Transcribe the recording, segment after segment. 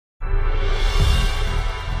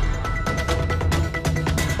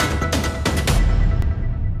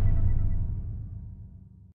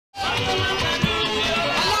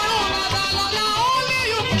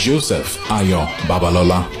Joseph Ayodele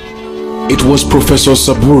Babalola. It was Professor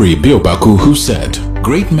Saburi Biobaku who said,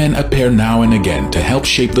 "Great men appear now and again to help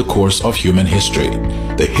shape the course of human history.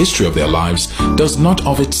 The history of their lives does not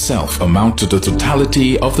of itself amount to the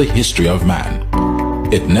totality of the history of man.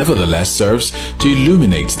 It nevertheless serves to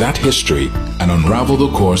illuminate that history and unravel the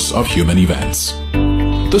course of human events."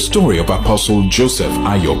 The story of Apostle Joseph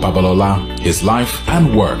Ayodele Babalola, his life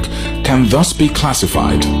and work, can thus be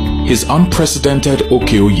classified. His unprecedented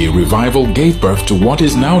Okeoye revival gave birth to what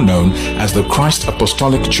is now known as the Christ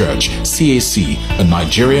Apostolic Church, CAC, a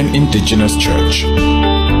Nigerian indigenous church.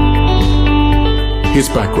 His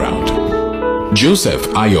background. Joseph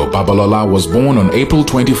Ayodele Babalola was born on April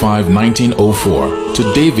 25, 1904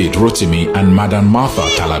 to David Rotimi and Madam Martha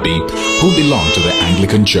Talabi, who belonged to the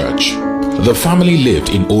Anglican Church. The family lived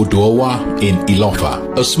in Odowa in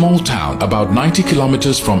Ilofa, a small town about 90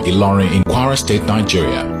 kilometers from Ilorin in Kwara State,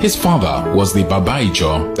 Nigeria. His father was the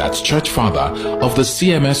Babaijo, that's church father, of the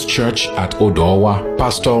CMS Church at Odowa.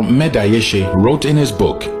 Pastor Medayeshe wrote in his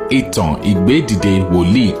book, Itan Igbedide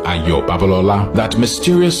Woli Ayodele Babalola, that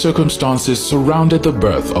mysterious circumstances surrounded the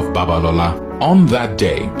birth of Babalola. On that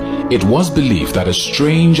day, it was believed that a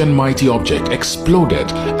strange and mighty object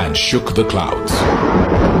exploded and shook the clouds.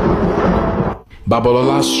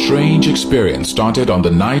 Babalola's strange experience started on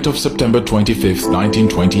the night of September 25,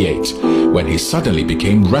 1928, when he suddenly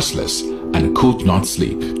became restless and could not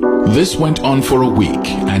sleep. This went on for a week,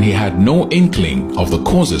 and he had no inkling of the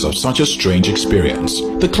causes of such a strange experience.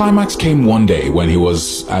 The climax came one day when he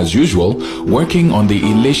was, as usual, working on the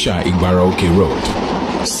Ilesha-Igbaraoke road.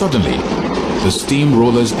 Suddenly, the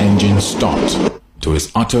steamroller's engine stopped, to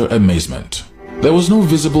his utter amazement. There was no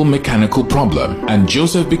visible mechanical problem, and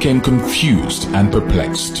Joseph became confused and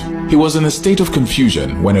perplexed. He was in a state of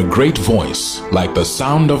confusion when a great voice, like the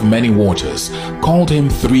sound of many waters, called him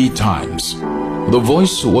 3 times. The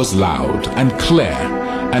voice was loud and clear,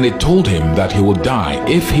 and it told him that he would die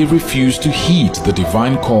if he refused to heed the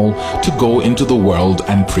divine call to go into the world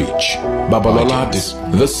and preach. Babalola,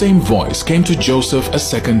 the same voice came to Joseph a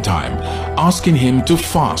second time, asking him to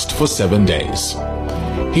fast for 7 days.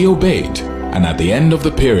 He obeyed, and at the end of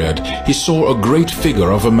the period, he saw a great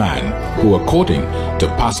figure of a man who, according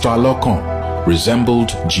to Pastor Alokon,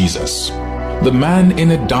 resembled Jesus. The man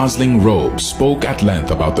in a dazzling robe spoke at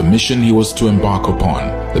length about the mission he was to embark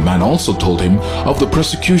upon. The man also told him of the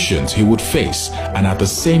persecutions he would face, and at the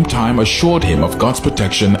same time assured him of God's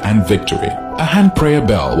protection and victory. A hand prayer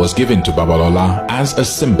bell was given to Babalola as a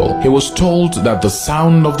symbol. He was told that the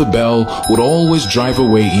sound of the bell would always drive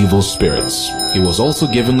away evil spirits. He was also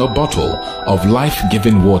given a bottle of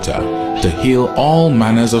life-giving water to heal all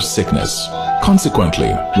manners of sickness.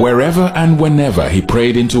 Consequently, wherever and whenever he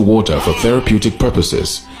prayed into water for therapeutic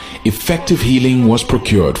purposes, effective healing was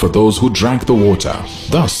procured for those who drank the water.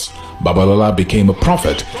 Thus, Babalola became a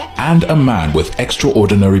prophet and a man with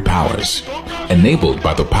extraordinary powers. Enabled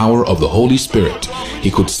by the power of the Holy Spirit,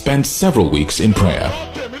 he could spend several weeks in prayer.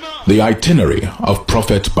 The itinerary of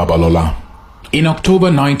Prophet Babalola. In October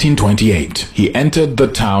 1928, he entered the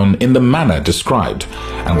town in the manner described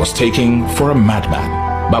and was taken for a madman.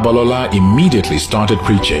 Babalola immediately started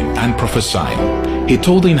preaching and prophesying. He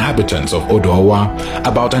told the inhabitants of Odowa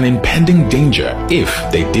about an impending danger if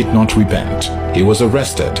they did not repent. He was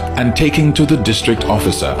arrested and taken to the district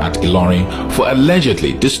officer at Ilorin for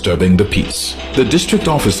allegedly disturbing the peace. The district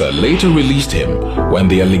officer later released him when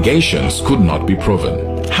the allegations could not be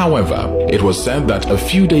proven. However, it was said that a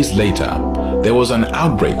few days later, there was an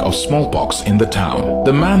outbreak of smallpox in the town.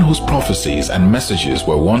 The man whose prophecies and messages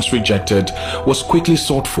were once rejected was quickly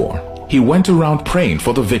sought for. He went around praying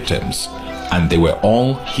for the victims, and they were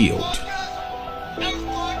all healed.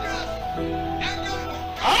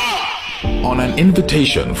 On an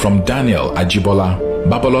invitation from Daniel Ajibola,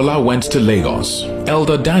 Babalola went to Lagos.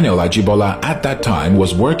 Elder Daniel Ajibola at that time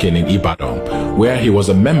was working in Ibadan, where he was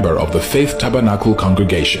a member of the Faith Tabernacle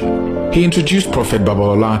congregation. He introduced Prophet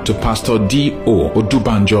Babalola to Pastor D.O.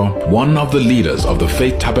 Odubanjo, one of the leaders of the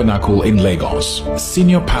Faith Tabernacle in Lagos.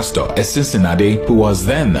 Senior Pastor Esinsinade, who was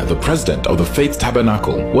then the president of the Faith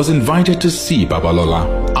Tabernacle, was invited to see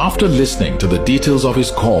Babalola. After listening to the details of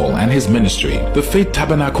his call and his ministry, the Faith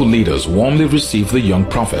Tabernacle leaders warmly received the young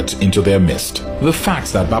prophet into their midst. The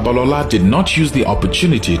fact that Babalola did not use the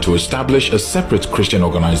opportunity to establish a separate Christian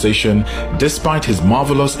organization despite his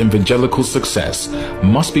marvelous evangelical success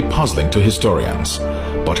must be puzzling to historians,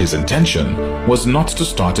 but his intention was not to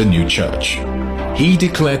start a new church. he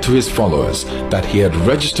declared to his followers that he had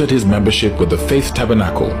registered his membership with the Faith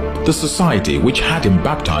Tabernacle, the society which had him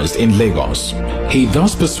baptized in Lagos. He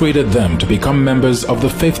thus persuaded them to become members of the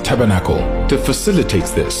Faith Tabernacle. To facilitate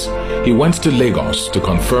this, he went to Lagos to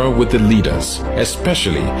confer with the leaders,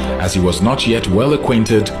 especially as he was not yet well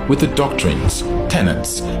acquainted with the doctrines,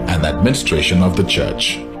 tenets, and administration of the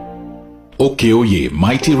church. Okeoye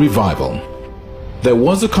Mighty Revival. There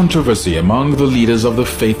was a controversy among the leaders of the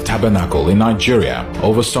Faith Tabernacle in Nigeria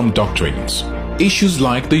over some doctrines. Issues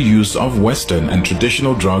like the use of Western and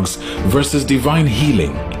traditional drugs versus divine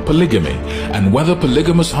healing, polygamy, and whether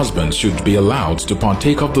polygamous husbands should be allowed to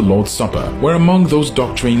partake of the Lord's Supper were among those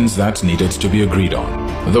doctrines that needed to be agreed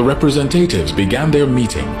on. The representatives began their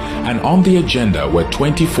meeting, and on the agenda were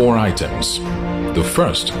 24 items. The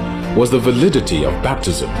first was the validity of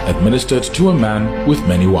baptism administered to a man with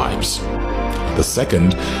many wives. The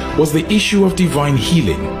second was the issue of divine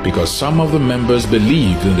healing, because some of the members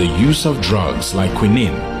believed in the use of drugs like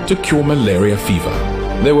quinine to cure malaria fever.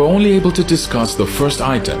 They were only able to discuss the first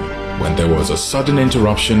item when there was a sudden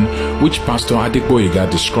interruption, which Pastor Adegboyega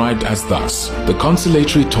described as thus. The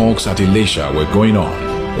conciliatory talks at Elisha were going on,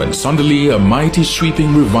 when suddenly a mighty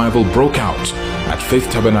sweeping revival broke out at Faith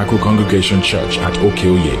Tabernacle Congregation Church at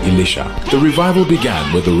Okeoye, Elisha. The revival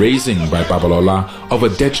began with the raising by Babalola of a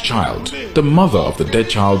dead child. The mother of the dead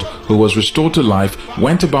child, who was restored to life,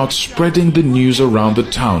 went about spreading the news around the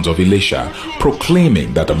towns of Elisha,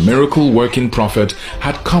 proclaiming that a miracle-working prophet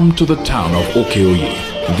had come to the town of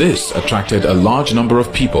Okeoye. This attracted a large number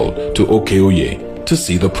of people to Okeoye to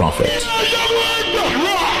see the prophet.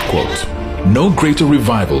 Quote, "No greater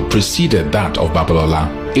revival preceded that of Babalola.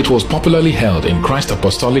 It was popularly held in Christ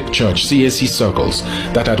Apostolic Church CAC circles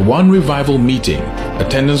that at one revival meeting,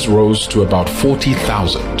 attendance rose to about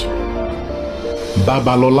 40,000.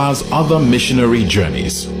 Babalola's other missionary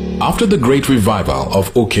journeys. After the great revival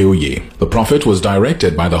of Okeoye, the prophet was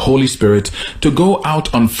directed by the Holy Spirit to go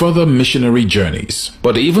out on further missionary journeys.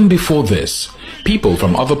 But even before this, people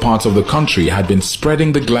from other parts of the country had been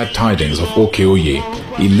spreading the glad tidings of Okeoye,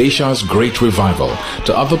 Elisha's great revival,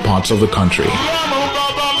 to other parts of the country.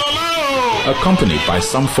 Accompanied by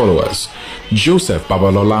some followers, Joseph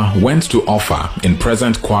Babalola went to Offa in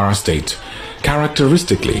present Kwara State.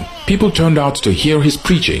 Characteristically, people turned out to hear his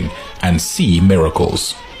preaching and see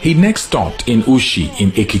miracles. He next stopped in Ushi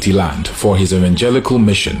in Ekiti land for his evangelical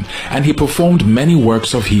mission, and he performed many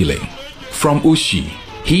works of healing. From Ushi,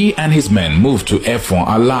 he and his men moved to Efon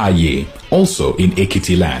Alaye, also in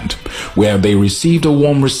Ekiti land, where they received a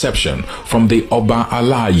warm reception from the Oba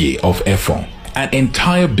Alaye of Efon. An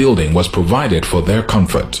entire building was provided for their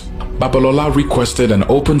comfort. Babalola requested an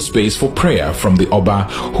open space for prayer from the Oba,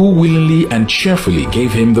 who willingly and cheerfully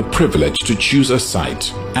gave him the privilege to choose a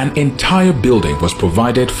site. An entire building was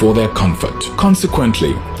provided for their comfort.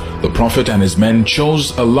 Consequently, the prophet and his men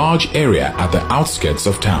chose a large area at the outskirts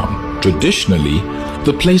of town. Traditionally,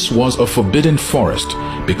 the place was a forbidden forest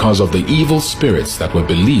because of the evil spirits that were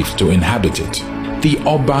believed to inhabit it. The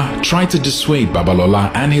Oba tried to dissuade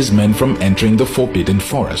Babalola and his men from entering the forbidden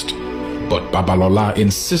forest. But Babalola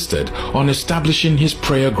insisted on establishing his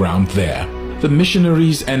prayer ground there. The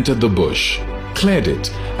missionaries entered the bush, cleared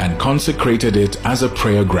it, and consecrated it as a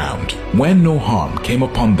prayer ground. When no harm came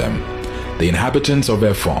upon them, the inhabitants of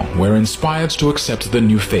Efon were inspired to accept the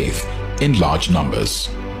new faith in large numbers.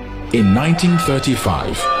 In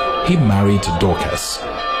 1935, he married Dorcas.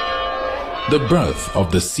 The birth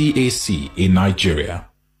of the CAC in Nigeria.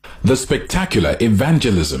 The spectacular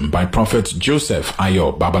evangelism by Prophet Joseph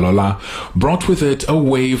Ayodele Babalola brought with it a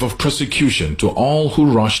wave of persecution to all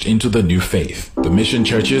who rushed into the new faith. The mission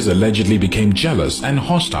churches allegedly became jealous and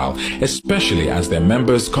hostile, especially as their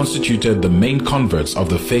members constituted the main converts of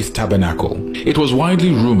the Faith Tabernacle. It was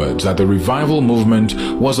widely rumored that the revival movement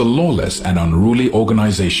was a lawless and unruly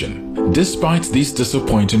organization. Despite these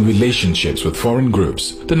disappointing relationships with foreign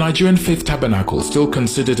groups, the Nigerian Faith Tabernacle still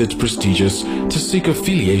considered it prestigious to seek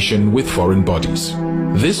affiliation with foreign bodies.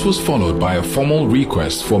 This was followed by a formal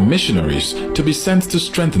request for missionaries to be sent to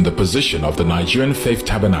strengthen the position of the Nigerian Faith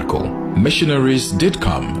Tabernacle. Missionaries did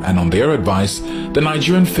come, and on their advice, the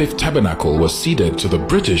Nigerian Faith Tabernacle was ceded to the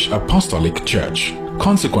British Apostolic Church.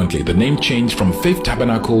 Consequently, the name changed from Faith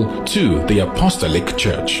Tabernacle to the Apostolic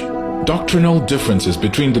Church. Doctrinal differences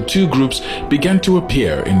between the two groups began to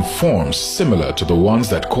appear in forms similar to the ones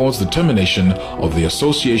that caused the termination of the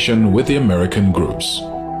association with the American groups.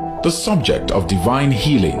 The subject of divine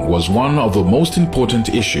healing was one of the most important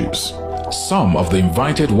issues. Some of the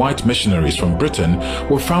invited white missionaries from Britain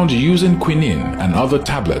were found using quinine and other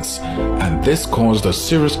tablets, and this caused a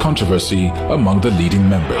serious controversy among the leading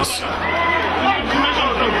members.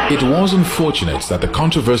 It was unfortunate that the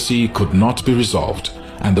controversy could not be resolved,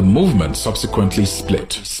 and the movement subsequently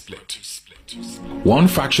split. One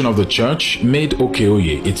faction of the church made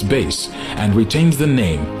Okeoye its base and retains the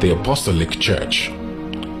name the Apostolic Church.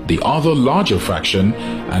 The other larger faction,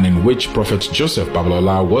 and in which Prophet Joseph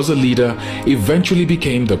Babalola was a leader, eventually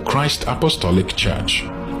became the Christ Apostolic Church.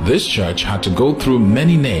 This church had to go through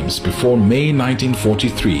many names before May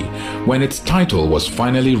 1943, when its title was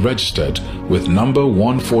finally registered with number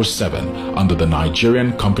 147 under the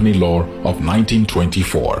Nigerian Company Law of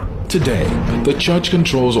 1924. Today, the church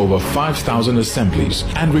controls over 5,000 assemblies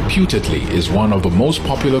and reputedly is one of the most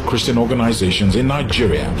popular Christian organizations in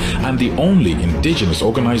Nigeria and the only indigenous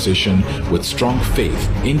organization with strong faith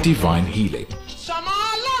in divine healing.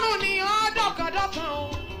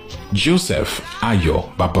 Joseph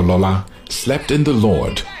Ayodele Babalola slept in the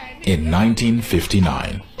Lord in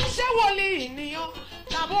 1959.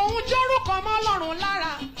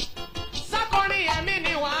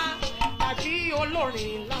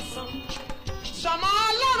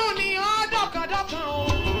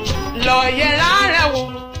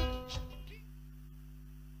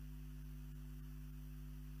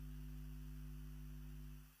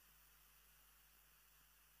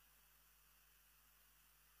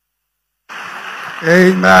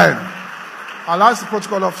 Amen. I'll ask the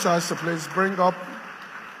protocol officers to please bring up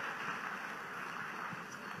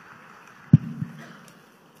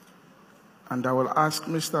and I will ask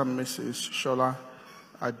Mr. and Mrs. Shola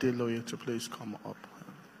Adeloye to please come up.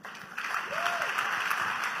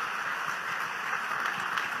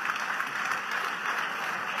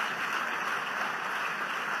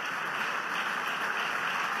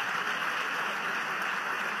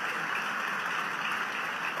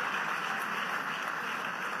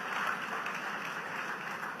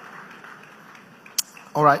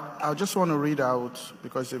 All right, I just want to read out,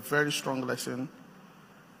 because it's a very strong lesson,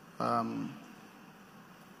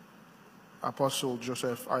 Apostle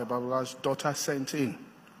Joseph Ayodele Babalola's daughter sent in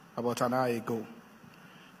about an hour ago.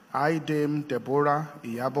 I, Dame Deborah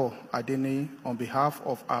Iyabo Adeni, on behalf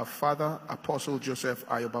of our father, Apostle Joseph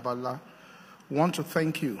Ayodele Babalola, want to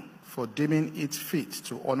thank you for deeming it fit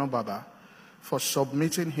to honor Baba for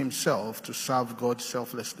submitting himself to serve God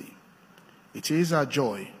selflessly. It is our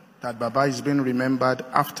joy that Baba is being remembered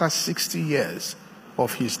after 60 years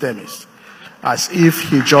of his demise, as if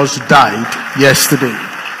he just died yesterday.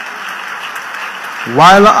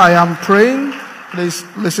 While I am praying, please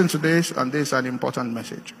listen to this, and this is an important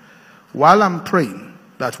message. While I'm praying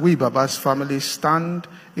that we, Baba's family, stand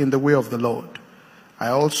in the way of the Lord, I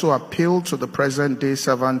also appeal to the present-day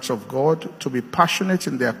servants of God to be passionate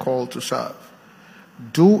in their call to serve.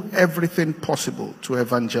 Do everything possible to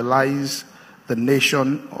evangelize the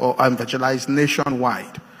nation, or evangelize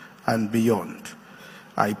nationwide and beyond.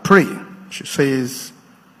 I pray, she says,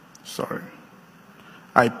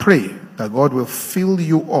 I pray that God will fill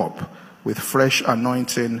you up with fresh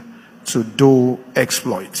anointing to do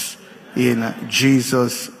exploits. In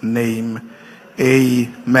Jesus' name,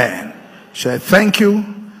 amen. So thank you,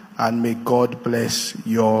 and may God bless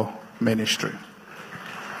your ministry.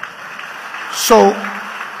 So,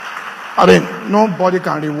 I mean, nobody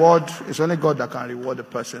can reward, it's only God that can reward a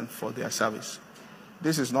person for their service.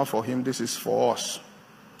 This is not for him, this is for us.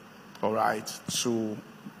 All right, so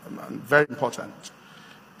very important.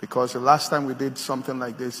 Because the last time we did something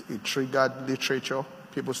like this, it triggered literature.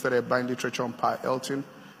 People started buying literature on Pa Elton.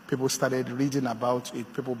 People started reading about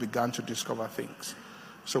it. People began to discover things.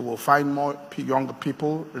 So we'll find more younger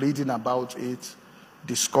people reading about it,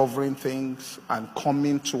 discovering things, and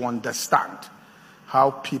coming to understand how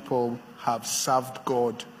people have served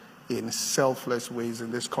God in selfless ways in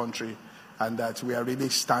this country, and that we are really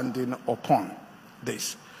standing upon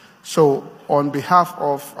this. So on behalf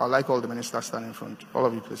of, I'd like all the ministers standing in front, all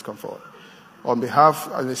of you please come forward. On behalf,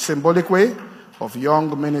 in a symbolic way, of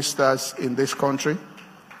young ministers in this country,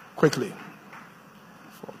 quickly.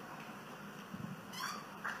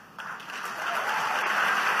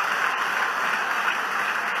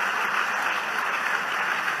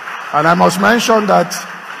 And I must mention that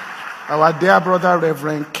our dear brother,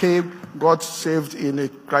 Reverend K, got saved in a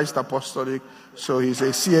Christ Apostolic, so he's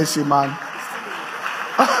a CSC man.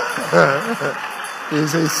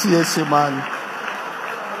 He's a CSC man.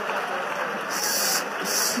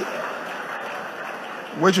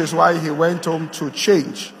 Which is why he went home to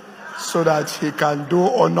change, so that he can do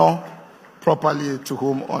honor properly to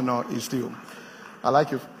whom honor is due. I'd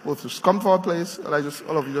like you both to come forward, please.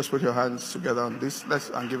 All of you just put your hands together on this.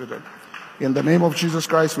 And give it up. In the name of Jesus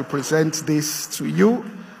Christ, we present this to you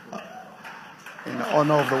in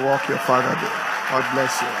honor of the work your father did. God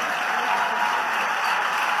bless you.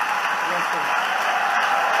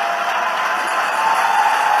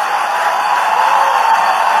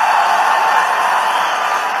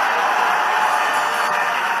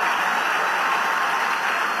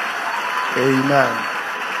 Amen.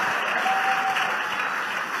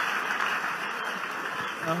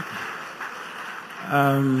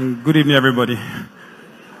 Good evening, everybody.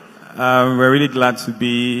 We're really glad to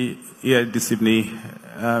be here this evening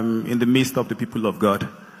in the midst of the people of God.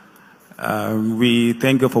 We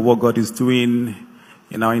thank God for what God is doing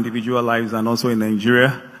in our individual lives and also in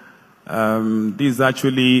Nigeria. This is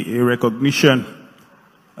actually a recognition,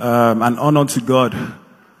 an honor to God,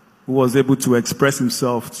 who was able to express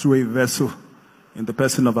himself through a vessel in the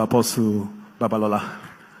person of Apostle Babalola.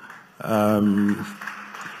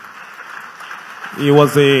 He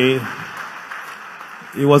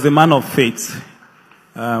was a man of faith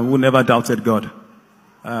who never doubted God.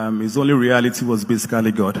 His only reality was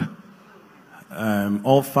basically God.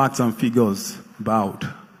 All facts and figures bowed.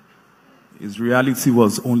 His reality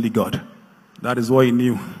was only God. That is what he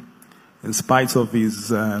knew, in spite of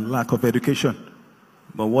his lack of education.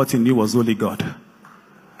 But what he knew was only God.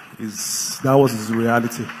 That was his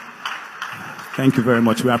reality. Thank you very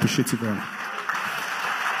much. We appreciate you very much.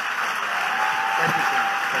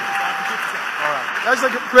 Let's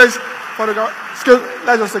take a place photograph.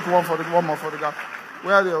 Let's just take one more photograph.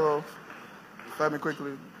 Where are you? Tell me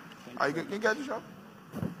quickly. Can you get the shot?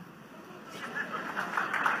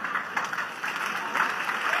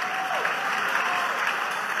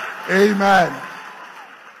 Amen.